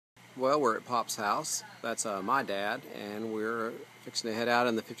Well, we're at Pop's house. That's my dad, and we're fixing to head out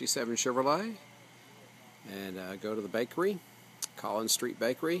in the 57 Chevrolet and go to the bakery, Collin Street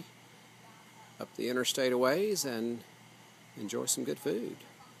Bakery, up the interstate a ways, and enjoy some good food.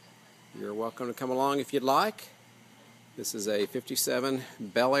 You're welcome to come along if you'd like. This is a 57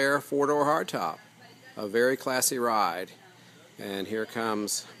 Bel Air 4-door hardtop, a very classy ride. And here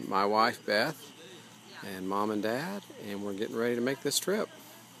comes my wife Beth and Mom and Dad, and we're getting ready to make this trip.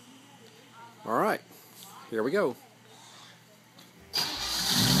 All right, here we go.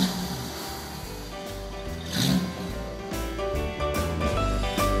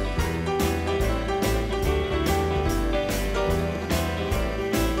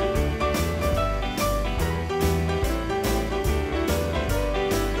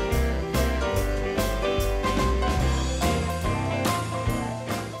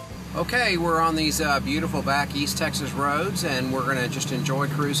 Okay, we're on these beautiful back East Texas roads, and we're going to just enjoy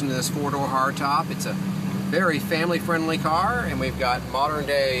cruising this 4-door hardtop. It's a very family-friendly car, and we've got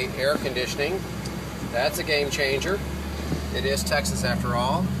modern-day air conditioning. That's a game changer. It is Texas after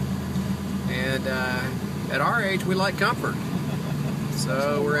all. And at our age, we like comfort.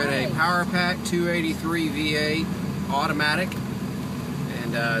 So we're in a Power Pack 283 V8 automatic,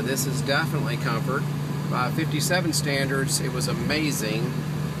 and this is definitely comfort. By 57 standards, it was amazing.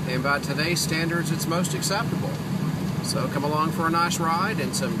 And by today's standards, it's most acceptable. So come along for a nice ride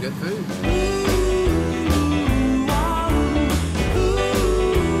and some good food.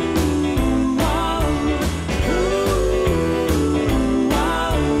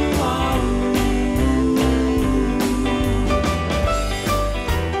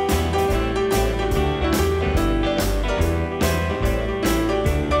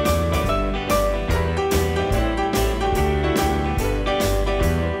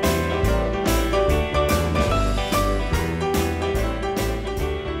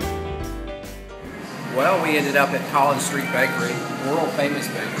 Well, we ended up at Collin Street Bakery, world famous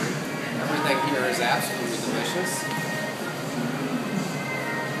bakery. Everything here is absolutely delicious.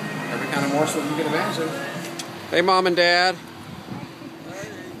 Every kind of morsel you can imagine. Hey, Mom and Dad.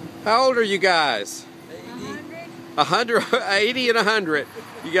 How old are you guys? 80. 80 and 100.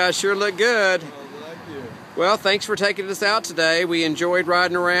 You guys sure look good. Well, thanks for taking us out today. We enjoyed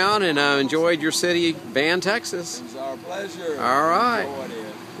riding around and enjoyed your city, Van, Texas. It's our pleasure. All right.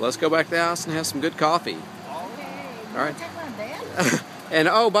 Let's go back to the house and have some good coffee. Okay. All right. And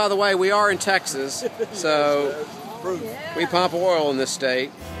oh, by the way, we are in Texas, so we pump oil in this state.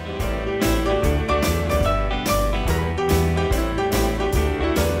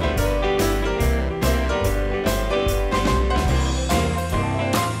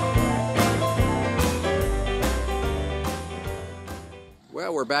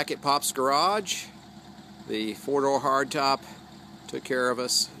 Well, we're back at Pop's garage. The 4-door hardtop took care of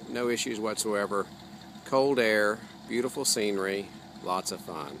us, no issues whatsoever. Cold air, beautiful scenery, lots of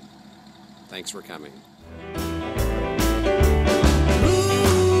fun. Thanks for coming.